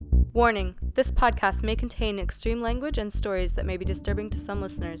Warning, this podcast may contain extreme language and stories that may be disturbing to some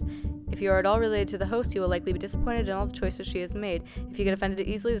listeners. If you are at all related to the host, you will likely be disappointed in all the choices she has made. If you get offended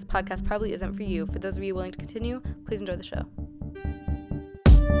easily, this podcast probably isn't for you. For those of you willing to continue, please enjoy the show.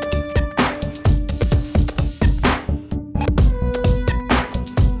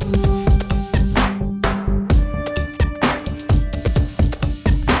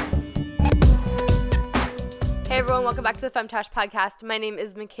 Welcome back to the Femtash podcast. My name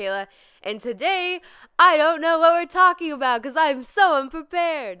is Michaela, and today I don't know what we're talking about because I'm so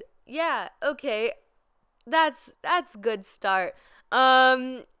unprepared. Yeah, okay, that's good start.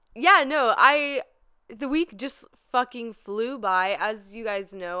 The week just fucking flew by. As you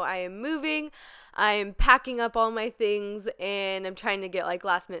guys know, I am moving. I'm packing up all my things, and I'm trying to get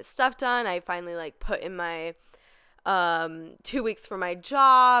last minute stuff done. I finally put in my 2 weeks for my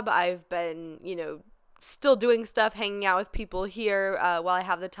job. I've been still doing stuff, hanging out with people here while I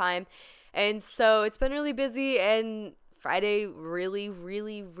have the time. And so it's been really busy, and Friday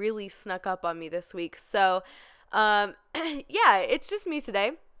really snuck up on me this week. So, it's just me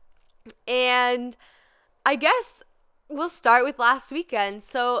today. And I guess we'll start with last weekend.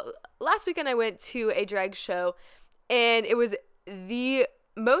 So last weekend I went to a drag show, and it was the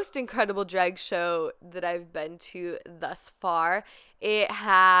most incredible drag show that I've been to thus far. It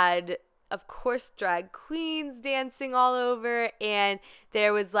had, of course, drag queens dancing all over, and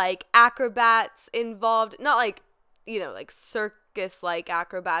there was acrobats involved, not circus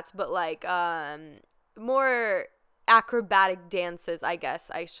acrobats, but more acrobatic dances, I guess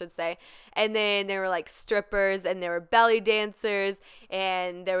I should say. And then there were strippers, and there were belly dancers,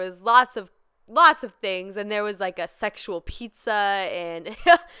 and there was lots of things, and there was a sexual pizza, and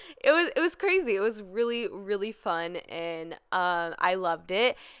it was crazy. It was really fun, and I loved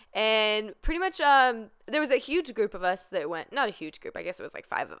it. And pretty much there was a huge group of us that went. Not a huge group, I guess it was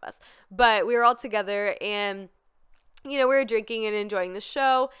 5 of us, but we were all together, and we were drinking and enjoying the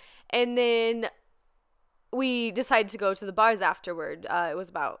show. And then we decided to go to the bars afterward. It was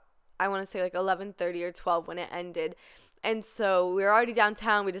about, I want to say 11:30 or 12 when it ended. And so we were already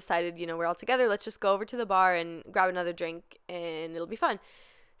downtown. We decided, we're all together. Let's just go over to the bar and grab another drink, and it'll be fun.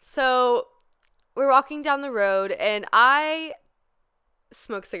 So we're walking down the road, and I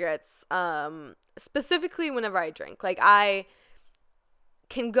smoke cigarettes, specifically whenever I drink. I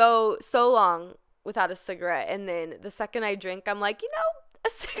can go so long without a cigarette, and then the second I drink, I'm like, a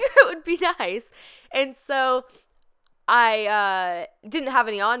cigarette would be nice. And so I didn't have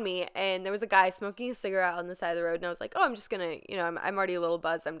any on me, and there was a guy smoking a cigarette on the side of the road, and I was like, oh, I'm just gonna, I'm already a little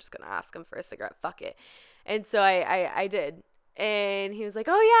buzzed, I'm just gonna ask him for a cigarette, fuck it. And so I did, and he was like,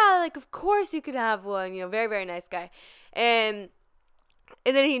 oh yeah, of course you could have one, very, very nice guy. And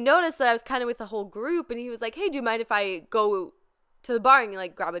then he noticed that I was kind of with the whole group, and he was like, hey, do you mind if I go to the bar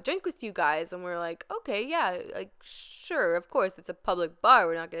and grab a drink with you guys? And we're like, okay, yeah, sure, of course, it's a public bar,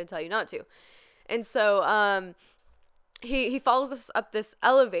 we're not gonna tell you not to. And so he follows us up this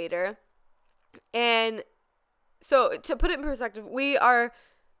elevator, and so to put it in perspective,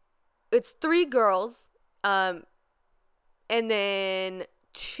 it's 3 girls, and then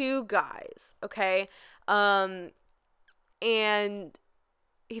 2 guys, okay, and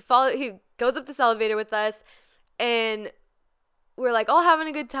he goes up this elevator with us, and we're all having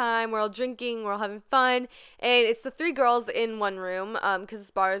a good time, we're all drinking, we're all having fun, and it's the 3 girls in one room, because this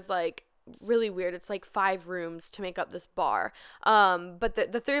bar is really weird. It's 5 rooms to make up this bar. But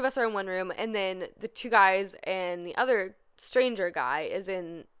the 3 of us are in one room, and then the 2 guys and the other stranger guy is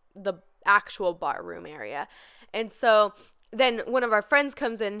in the actual bar room area. And so then one of our friends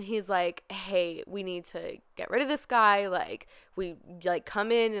comes in, and he's like, hey, we need to get rid of this guy. We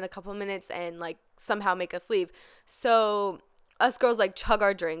come in a couple minutes and somehow make us leave. So us girls chug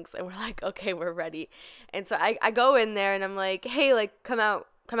our drinks, and we're like, okay, we're ready. And so I go in there, and I'm like, hey, come out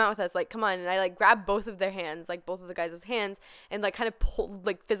with us, come on. And I grab both of their hands, both of the guys' hands, and kind of pull,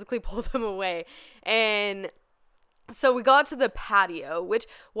 physically pull them away. And so we got to the patio, which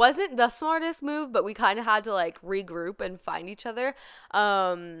wasn't the smartest move, but we kind of had to regroup and find each other.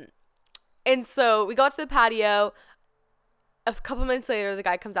 And so we got to the patio. A couple minutes later, the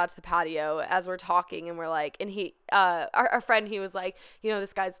guy comes out to the patio as we're talking, and we're and he, our friend, he was like,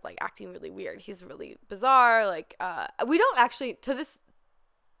 this guy's acting really weird. He's really bizarre. We don't actually, to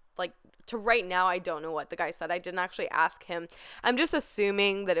right now, I don't know what the guy said. I didn't actually ask him. I'm just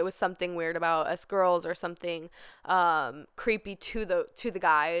assuming that it was something weird about us girls, or something creepy to the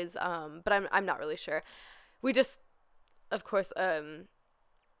guys. But I'm not really sure. We just, of course,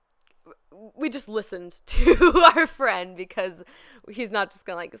 we just listened to our friend, because he's not just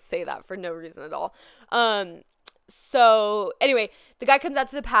gonna say that for no reason at all. So anyway, the guy comes out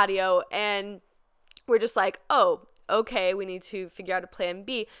to the patio and we're just like, oh, okay, we need to figure out a plan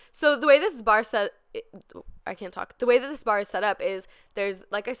B. So the way this bar I can't talk. The way that this bar is set up is there's,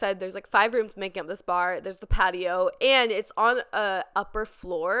 like I said, there's like 5 rooms making up this bar. There's the patio, and it's on a upper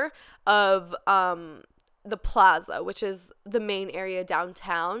floor of the plaza, which is the main area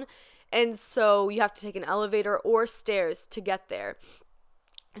downtown. And so you have to take an elevator or stairs to get there.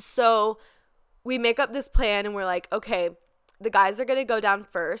 So we make up this plan and we're like, okay, the guys are going to go down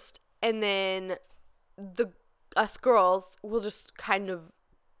first, and then us girls will just kind of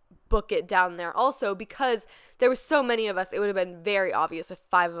book it down there also, because there were so many of us. It would have been very obvious if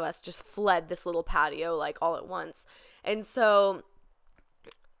 5 of us just fled this little patio like all at once. And so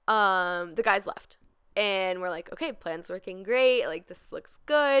the guys left, and we're like, okay, plan's working great, like this looks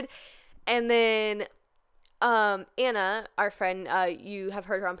good. And then Anna, our friend, you have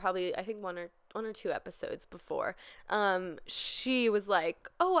heard her on probably, I think, one or two episodes before. She was like,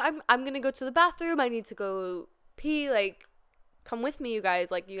 oh, I'm gonna go to the bathroom, I need to go pee, like come with me, you guys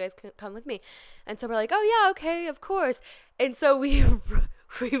can come with me. And so we're like, oh yeah, okay, of course. And so we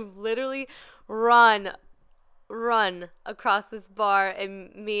literally run across this bar,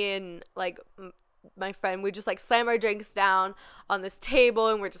 and me and like my friend, we just like slam our drinks down on this table,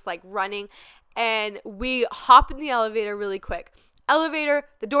 and we're just like running, and we hop in the elevator really quick. Elevator,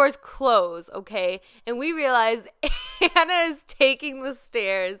 the doors close, okay? And we realize Anna is taking the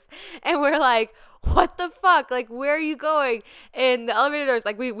stairs, and we're like, what the fuck? Like, where are you going? And the elevator doors,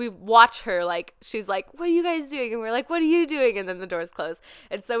 like, we watch her, like, she's like, what are you guys doing? And we're like, what are you doing? And then the doors close.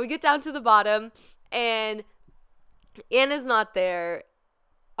 And so we get down to the bottom, and Anna's not there.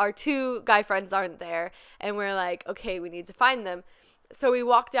 Our 2 guy friends aren't there. And we're like, okay, we need to find them. So we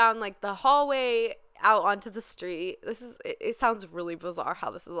walk down, like, the hallway out onto the street. It sounds really bizarre how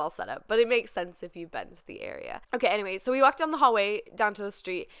this is all set up, but it makes sense if you've been to the area. Okay, anyway, so we walk down the hallway down to the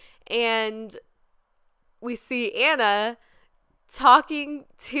street, and we see Anna talking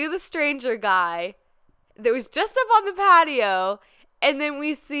to the stranger guy that was just up on the patio. And then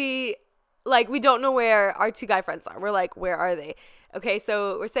we see, like, we don't know where our 2 guy friends are. We're like, where are they? Okay,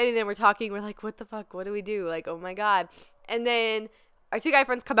 so we're sitting there, we're talking, we're like, what the fuck? What do we do? Like, oh my God. And then our 2 guy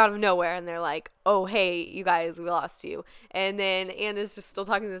friends come out of nowhere, and they're like, oh, hey, you guys, we lost you. And then Anna's just still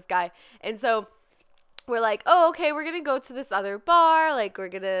talking to this guy. And so we're like, oh, okay, we're going to go to this other bar. Like, we're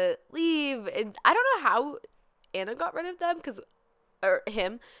going to leave. And I don't know how Anna got rid of them, or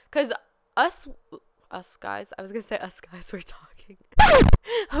him, because us guys, I was going to say us guys were talking.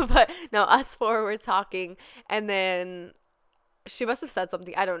 But no, us 4 were talking. And then she must have said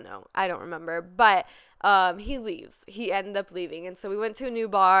something. I don't know. I don't remember. But he leaves. He ended up leaving. And so we went to a new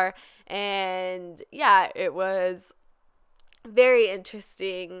bar. And yeah, it was very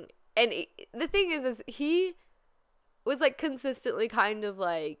interesting. And the thing is he was like consistently kind of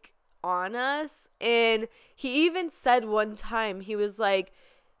like on us. And he even said one time, he was like,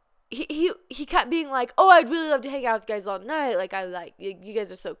 he kept being like, oh, I'd really love to hang out with you guys all night. Like, I like, you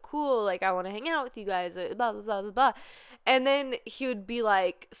guys are so cool. Like, I want to hang out with you guys, blah, blah, blah, blah, blah. And then he would be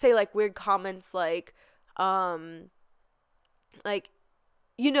like, say like weird comments like,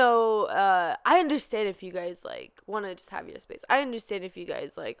 you know, I understand if you guys like want to just have your space. I understand if you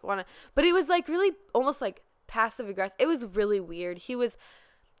guys like want to, but it was like really almost like passive aggressive. It was really weird. He was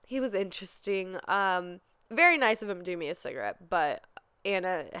interesting. Very nice of him to do me a cigarette, but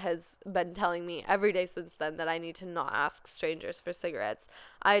Anna has been telling me every day since then that I need to not ask strangers for cigarettes.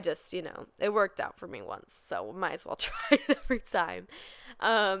 I just, you know, it worked out for me once, so might as well try it every time.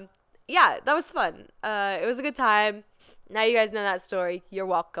 Yeah, that was fun. It was a good time. Now you guys know that story. You're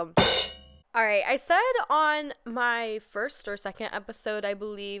welcome. All right, I said on my first or second episode, I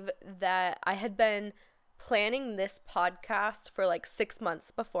believe, that I had been planning this podcast for like 6 months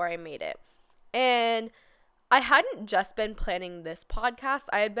before I made it. And I hadn't just been planning this podcast.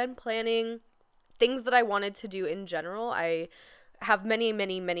 I had been planning things that I wanted to do in general. I have many,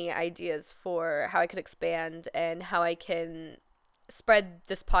 many, many ideas for how I could expand and how I can spread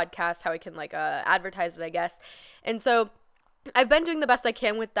this podcast, how I can like advertise it, I guess. And so I've been doing the best I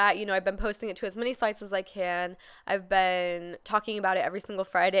can with that. You know, I've been posting it to as many sites as I can. I've been talking about it every single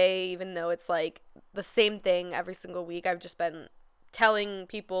Friday, even though it's like the same thing every single week. I've just been telling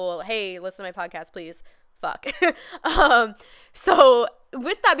people, hey, listen to my podcast, please. Fuck. So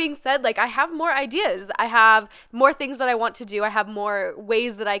with that being said, like I have more ideas. I have more things that I want to do. I have more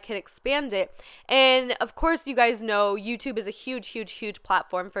ways that I can expand it. And of course, you guys know YouTube is a huge, huge, huge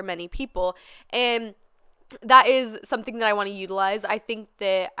platform for many people. And that is something that I want to utilize. I think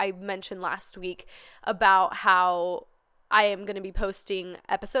that I mentioned last week about how I am going to be posting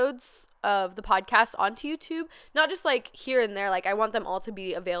episodes of the podcast onto YouTube, not just like here and there. Like I want them all to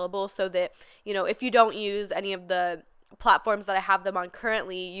be available so that, you know, if you don't use any of the platforms that I have them on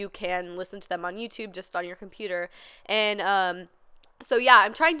currently, you can listen to them on YouTube just on your computer. And so yeah,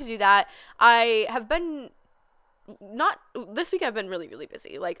 I'm trying to do that. I have been this week I've been really, really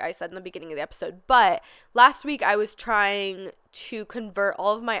busy, like I said in the beginning of the episode, but last week I was trying to convert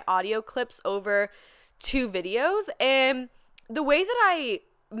all of my audio clips over to videos, and the way that I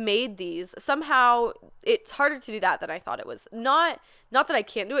made these, somehow it's harder to do that than I thought it was. Not that I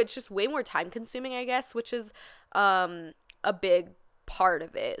can't do it, it's just way more time consuming, I guess, which is a big part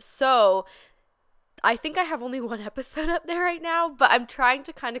of it. So I think I have only one episode up there right now, but I'm trying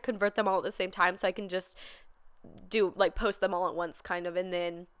to kind of convert them all at the same time so I can just post them all at once kind of, and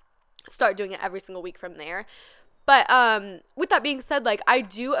then start doing it every single week from there. But with that being said, like I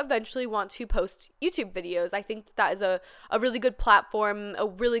do eventually want to post YouTube videos. I think that is a really good platform, a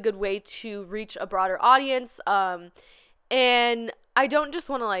really good way to reach a broader audience. And I don't just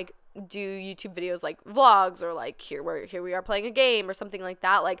want to like do YouTube videos like vlogs or like here we are playing a game or something like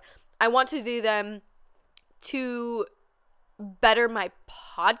that. Like I want to do them to better my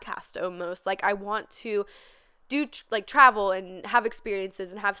podcast almost. Like I want to do like travel and have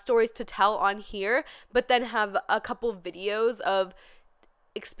experiences and have stories to tell on here, but then have a couple videos of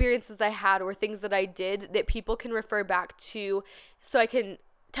experiences I had or things that I did that people can refer back to, so I can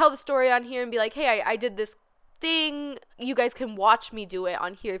tell the story on here and be like, hey, I did this thing. You guys can watch me do it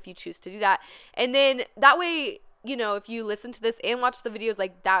on here if you choose to do that. And then that way, you know, if you listen to this and watch the videos,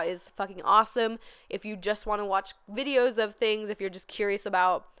 like that is fucking awesome. If you just want to watch videos of things, if you're just curious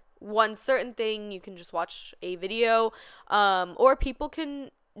about one certain thing, you can just watch a video, or people can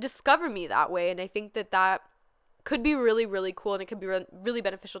discover me that way. And I think that could be really, really cool, and it could be really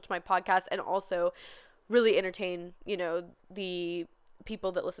beneficial to my podcast, and also really entertain, you know, the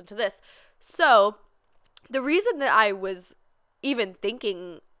people that listen to this. So the reason that I was even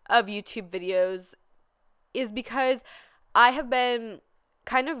thinking of YouTube videos is because I have been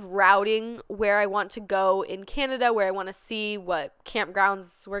kind of routing where I want to go in Canada, where I want to see, what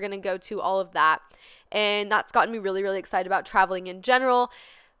campgrounds we're going to go to, all of that. And that's gotten me really, really excited about traveling in general.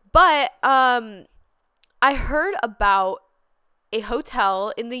 But I heard about a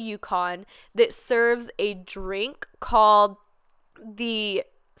hotel in the Yukon that serves a drink called the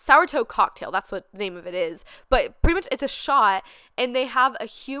Sour Toe Cocktail. That's what the name of it is. But pretty much it's a shot, and they have a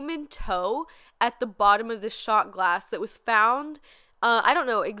human toe at the bottom of this shot glass that was found. I don't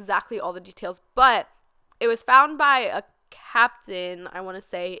know exactly all the details, but it was found by a captain, I want to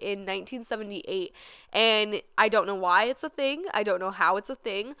say, in 1978. And I don't know why it's a thing. I don't know how it's a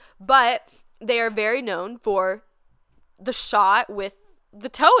thing, but they are very known for the shot with the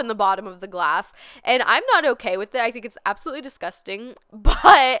toe in the bottom of the glass, and I'm not okay with it. I think it's absolutely disgusting,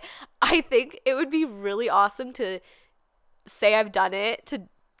 but I think it would be really awesome to say I've done it, to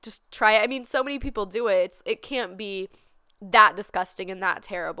just try it. I mean, so many people do it. It can't be that disgusting and that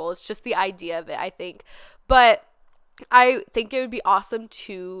terrible. It's just the idea of it, I think. But I think it would be awesome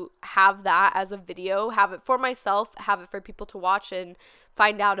to have that as a video, have it for myself, have it for people to watch and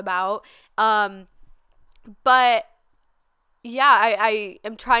find out about. But yeah, I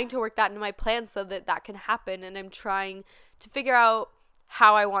am trying to work that into my plan so that can happen, and I'm trying to figure out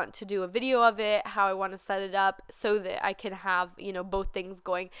how I want to do a video of it, how I want to set it up so that I can have, you know, both things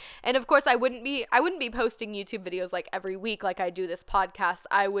going. And of course, I wouldn't be posting YouTube videos like every week like I do this podcast.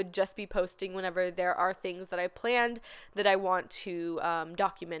 I would just be posting whenever there are things that I planned that I want to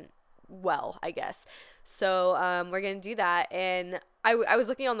document well, I guess. So we're going to do that. And I was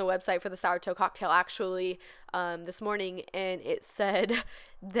looking on the website for the Sour Toe Cocktail actually this morning, and it said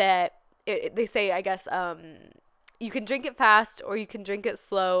that they say, I guess, you can drink it fast or you can drink it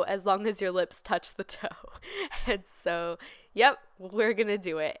slow as long as your lips touch the toe. And so, yep, we're going to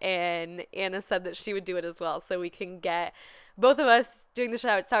do it. And Anna said that she would do it as well, so we can get both of us doing the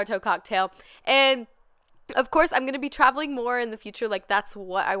Sour Toe Cocktail. And of course, I'm going to be traveling more in the future. Like, that's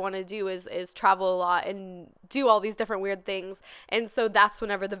what I want to do is travel a lot and do all these different weird things. And so that's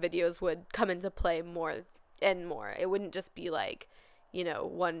whenever the videos would come into play more and more. It wouldn't just be like, you know,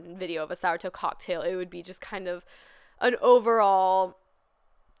 one video of a Sour Toe Cocktail. It would be just kind of an overall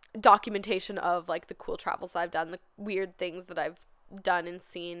documentation of like the cool travels that I've done, the weird things that I've done and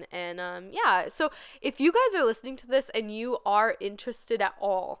seen. And yeah, so if you guys are listening to this and you are interested at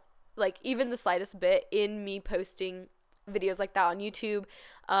all, like even the slightest bit, in me posting videos like that on YouTube,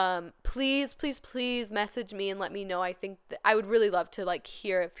 please message me and let me know. I think that I would really love to like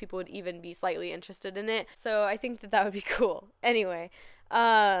hear if people would even be slightly interested in it. So I think that would be cool. Anyway,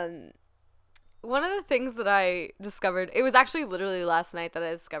 one of the things that I discovered, it was actually literally last night that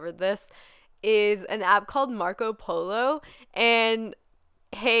I discovered this, is an app called Marco Polo. And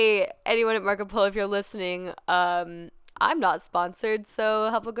hey, anyone at Marco Polo, if you're listening, I'm not sponsored, so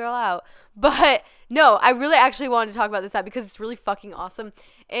help a girl out. But no, I really actually wanted to talk about this app because it's really fucking awesome.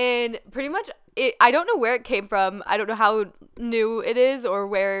 And pretty much I don't know where it came from. I don't know how new it is or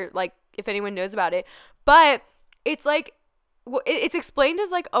where, like, if anyone knows about it. But it's like, it's explained as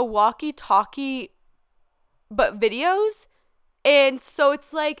like a walkie-talkie, but videos. And so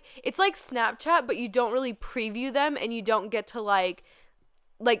it's like Snapchat, but you don't really preview them and you don't get to like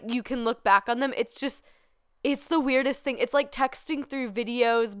you can look back on them. It's the weirdest thing. It's like texting through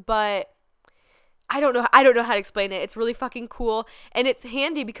videos, but I don't know how to explain it. It's really fucking cool, and it's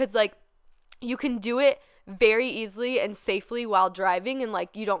handy because like you can do it very easily and safely while driving, and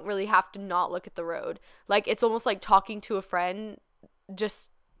like you don't really have to not look at the road. Like it's almost like talking to a friend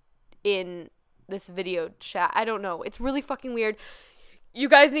just in this video chat. I don't know. It's really fucking weird. You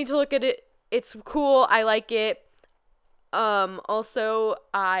guys need to look at it. It's cool. I like it. Also,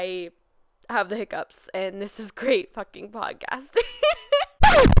 I have the hiccups, and this is great fucking podcasting.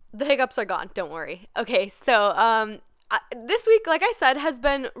 The hiccups are gone. Don't worry. Okay, so this week, like I said, has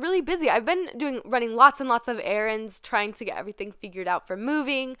been really busy. I've been running lots and lots of errands, trying to get everything figured out for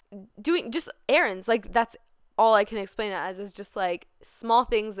moving, doing just errands. Like that's all I can explain it as, is just like small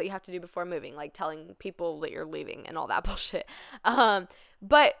things that you have to do before moving, like telling people that you're leaving and all that bullshit.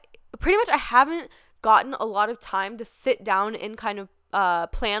 But pretty much I haven't gotten a lot of time to sit down and kind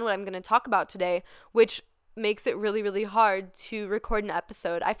of plan what I'm going to talk about today, which makes it really, really hard to record an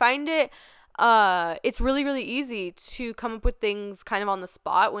episode. I find it's really, really easy to come up with things kind of on the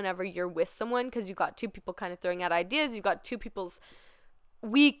spot whenever you're with someone, because you've got two people kind of throwing out ideas, you've got two people's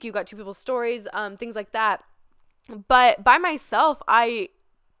week, you've got two people's stories, things like that. But by myself, I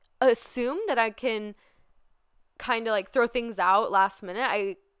assume that I can kind of like throw things out last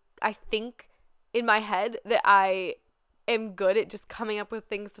minute. I think in my head that I am good at just coming up with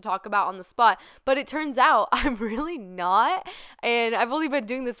things to talk about on the spot, but it turns out I'm really not. And I've only been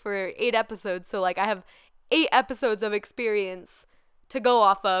doing this for 8 episodes, so like I have 8 episodes of experience to go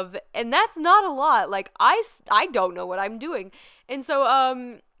off of, and that's not a lot. Like I don't know what I'm doing. And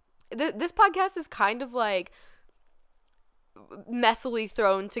so this podcast is kind of like messily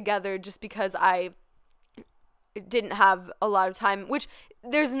thrown together just because I didn't have a lot of time, which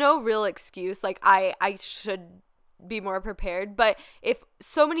there's no real excuse. Like I should be more prepared, but if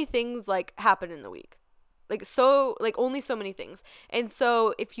so many things like happen in the week, like only so many things, and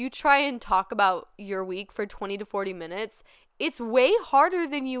so if you try and talk about your week for 20 to 40 minutes, it's way harder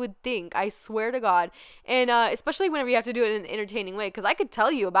than you would think. I swear to God. And especially whenever you have to do it in an entertaining way, because I could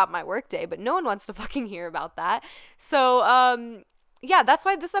tell you about my work day, but no one wants to fucking hear about that. So yeah, that's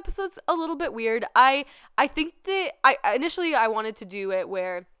why this episode's a little bit weird. I think that I initially wanted to do it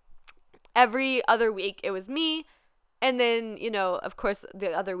where every other week it was me, and then, you know, of course,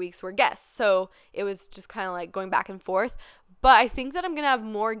 the other weeks were guests. So it was just kind of like going back and forth. But I think that I'm going to have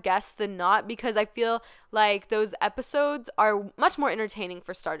more guests than not, because I feel like those episodes are much more entertaining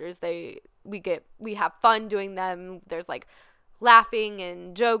for starters. We have fun doing them. There's like laughing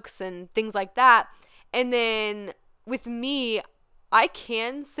and jokes and things like that. And then with me, I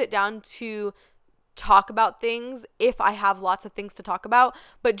can sit down to talk about things if I have lots of things to talk about,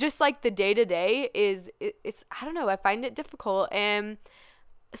 but just like the day-to-day it's I don't know, I find it difficult. And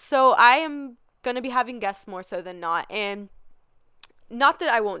so I am going to be having guests more so than not, and not that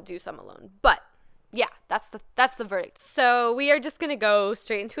I won't do some alone, but yeah, that's the verdict. So we are just going to go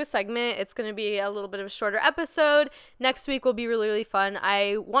straight into a segment. It's going to be a little bit of a shorter episode. Next week will be really, really fun.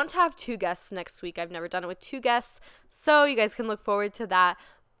 I want to have 2 guests next week. I've never done it with 2 guests, so you guys can look forward to that.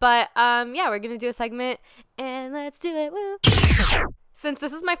 But yeah, we're going to do a segment, and let's do it. Woo. Since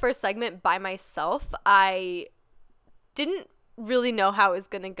this is my first segment by myself, I didn't really know how it was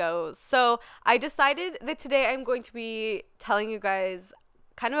going to go. So I decided that today I'm going to be telling you guys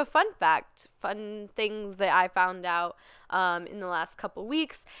kind of a fun things that I found out in the last couple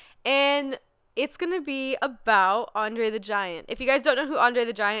weeks. And it's going to be about Andre the Giant. If you guys don't know who Andre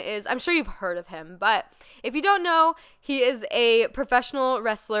the Giant is, I'm sure you've heard of him. But if you don't know, he is a professional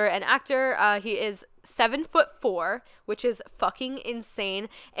wrestler and actor. He is 7'4", which is fucking insane.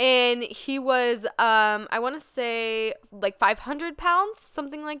 And he was, I want to say like 500 pounds,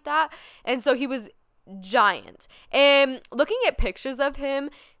 something like that. And so he was giant. And looking at pictures of him,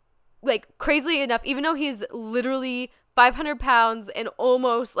 like crazily enough, even though he's literally 500 pounds and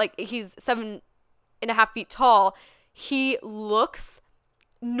almost like he's 7.5 feet tall, he looks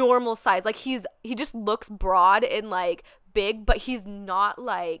normal size. Like he just looks broad and like big, but he's not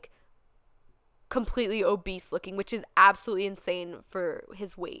like completely obese looking, which is absolutely insane for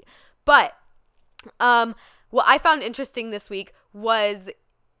his weight. But what I found interesting this week was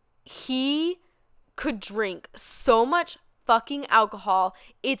he could drink so much fucking alcohol.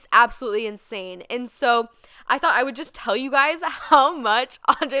 It's absolutely insane. And so I thought I would just tell you guys how much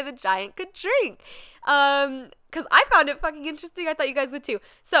Andre the Giant could drink. Because I found it fucking interesting. I thought you guys would too.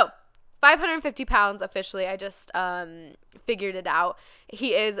 So 550 pounds officially. I just figured it out.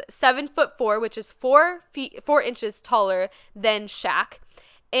 He is 7'4", which is 4 inches taller than Shaq.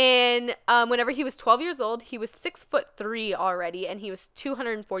 And whenever he was 12 years old, he was 6'3" already, and he was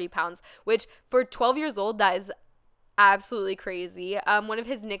 240 pounds, which for 12 years old, that is absolutely crazy. One of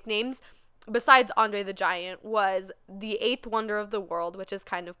his nicknames, besides Andre the Giant, was the 8th wonder of the world, which is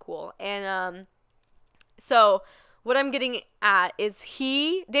kind of cool. And so what I'm getting at is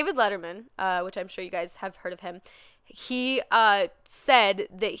David Letterman, which I'm sure you guys have heard of him, he said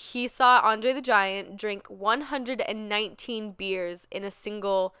that he saw Andre the Giant drink 119 beers in a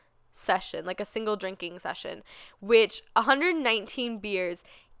single session, like a single drinking session, which 119 beers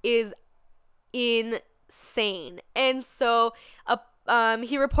is insane. And so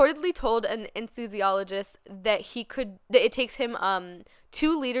he reportedly told an anesthesiologist that it takes him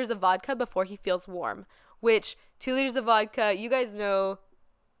 2 liters of vodka before he feels warm, which 2 liters of vodka, you guys know,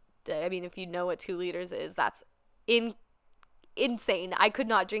 I mean, if you know what 2 liters is, that's insane. I could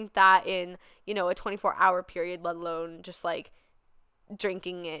not drink that in, a 24-hour period, let alone just like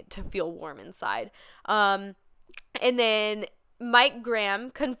drinking it to feel warm inside. And then Mike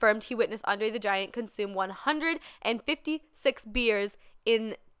Graham confirmed he witnessed Andre the Giant consume 156 beers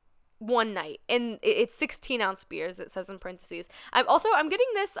in one night, and it's 16-ounce beers, it says in parentheses. I'm getting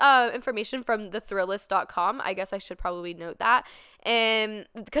this information from thethrillist.com. I guess I should probably note that, and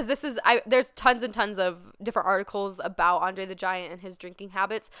because there's tons and tons of different articles about Andre the Giant and his drinking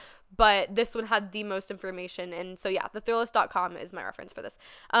habits, but this one had the most information, and so yeah, thethrillist.com is my reference for this.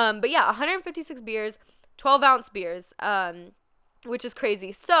 But yeah, 156 beers, 12-ounce beers, which is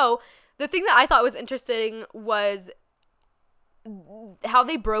crazy. So the thing that I thought was interesting was how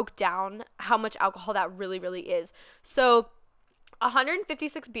they broke down how much alcohol that really, really is. So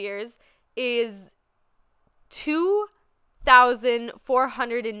 156 beers is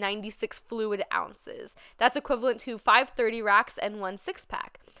 2,496 fluid ounces. That's equivalent to 530 racks and 1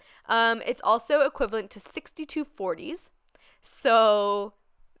 6-pack. It's also equivalent to 62 40s. So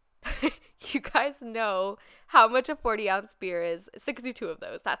you guys know how much a 40-ounce beer is. 62 of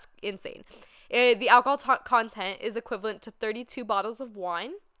those. That's insane. The alcohol content is equivalent to 32 bottles of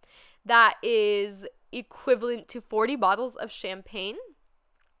wine. That is equivalent to 40 bottles of champagne.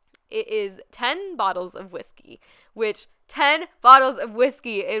 It is 10 bottles of whiskey, which 10 bottles of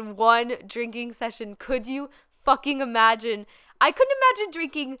whiskey in one drinking session. Could you fucking imagine? I couldn't imagine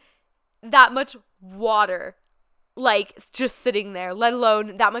drinking that much water, like just sitting there, let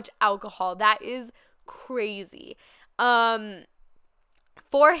alone that much alcohol. That is crazy.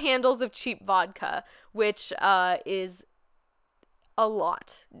 4 handles of cheap vodka, which is a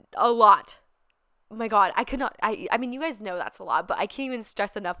lot. Oh my God, I could not, I mean, you guys know that's a lot, but I can't even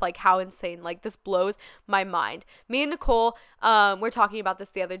stress enough, like, how insane, like, this blows my mind. Me and Nicole, were talking about this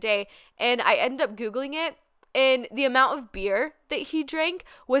the other day, and I ended up Googling it, and the amount of beer that he drank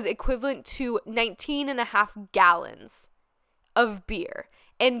was equivalent to 19.5 gallons of beer.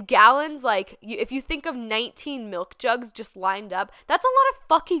 And gallons, like, if you think of 19 milk jugs just lined up, that's a lot of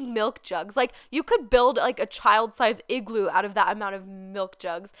fucking milk jugs. Like, you could build, like, a child-sized igloo out of that amount of milk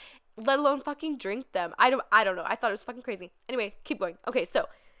jugs, let alone fucking drink them. I don't know. I thought it was fucking crazy. Anyway, keep going. Okay, so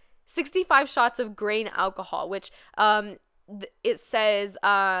 65 shots of grain alcohol, which it says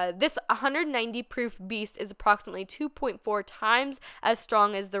this 190 proof beast is approximately 2.4 times as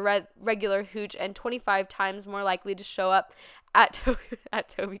strong as the regular hooch and 25 times more likely to show up at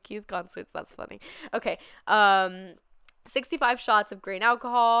Toby Keith concerts. That's funny. Okay. 65 shots of grain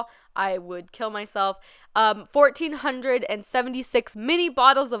alcohol. I would kill myself. 1,476 mini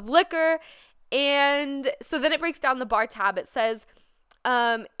bottles of liquor. And so then it breaks down the bar tab. It says,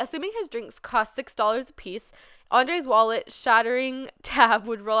 assuming his drinks cost $6 a piece, Andre's wallet shattering tab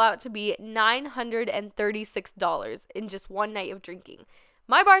would roll out to be $936 in just one night of drinking.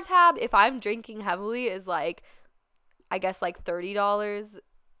 My bar tab, if I'm drinking heavily, is like, I guess like $30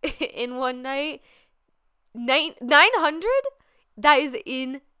 in one night. 900? That is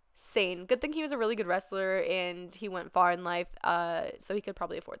insane. Good thing he was a really good wrestler and he went far in life, so he could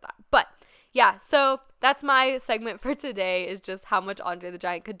probably afford that. But yeah, so that's my segment for today, is just how much Andre the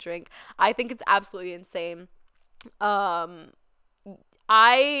Giant could drink. I think it's absolutely insane. I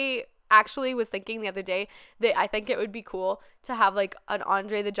actually was thinking the other day that I think it would be cool to have like an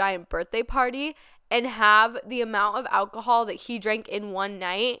Andre the Giant birthday party and have the amount of alcohol that he drank in one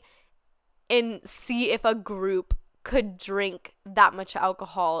night and see if a group could drink that much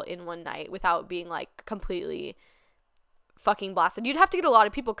alcohol in one night without being like completely fucking blasted. You'd have to get a lot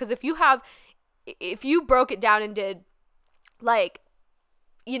of people, because if you broke it down and did like,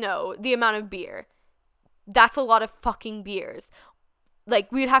 you know, the amount of beer, that's a lot of fucking beers. Like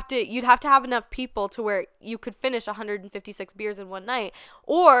you'd have to have enough people to where you could finish 156 beers in one night,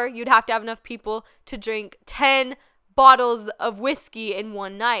 or you'd have to have enough people to drink 10 bottles of whiskey in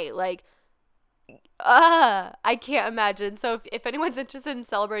one night. Like, I can't imagine. So if anyone's interested in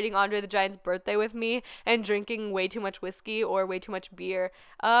celebrating Andre the Giant's birthday with me and drinking way too much whiskey or way too much beer,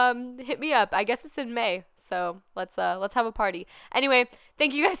 hit me up. I guess it's in May. So let's have a party. Anyway,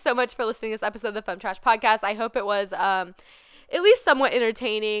 thank you guys so much for listening to this episode of the Femme Trash Podcast. I hope it was at least somewhat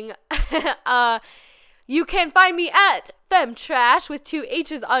entertaining. You can find me at Femme Trash with 2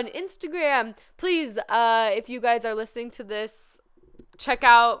 H's on Instagram. Please, if you guys are listening to this, check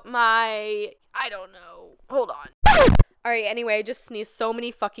out my, I don't know, hold on. Alright, anyway, I just sneezed so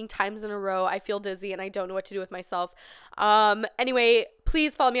many fucking times in a row. I feel dizzy and I don't know what to do with myself. Anyway,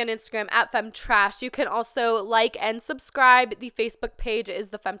 please follow me on Instagram at FemTrash. You can also like and subscribe. The Facebook page is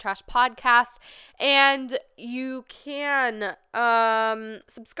the FemTrash Podcast. And you can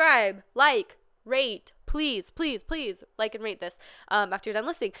subscribe, like, rate, please like and rate this after you're done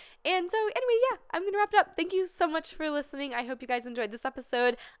listening. And so anyway, yeah, I'm gonna wrap it up. Thank you so much for listening. I hope you guys enjoyed this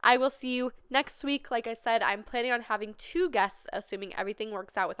episode. I will see you next week. Like I said, I'm planning on having 2 guests, assuming everything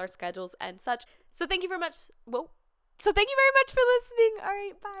works out with our schedules and such. So thank you very much. For listening. All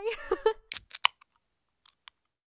right, bye.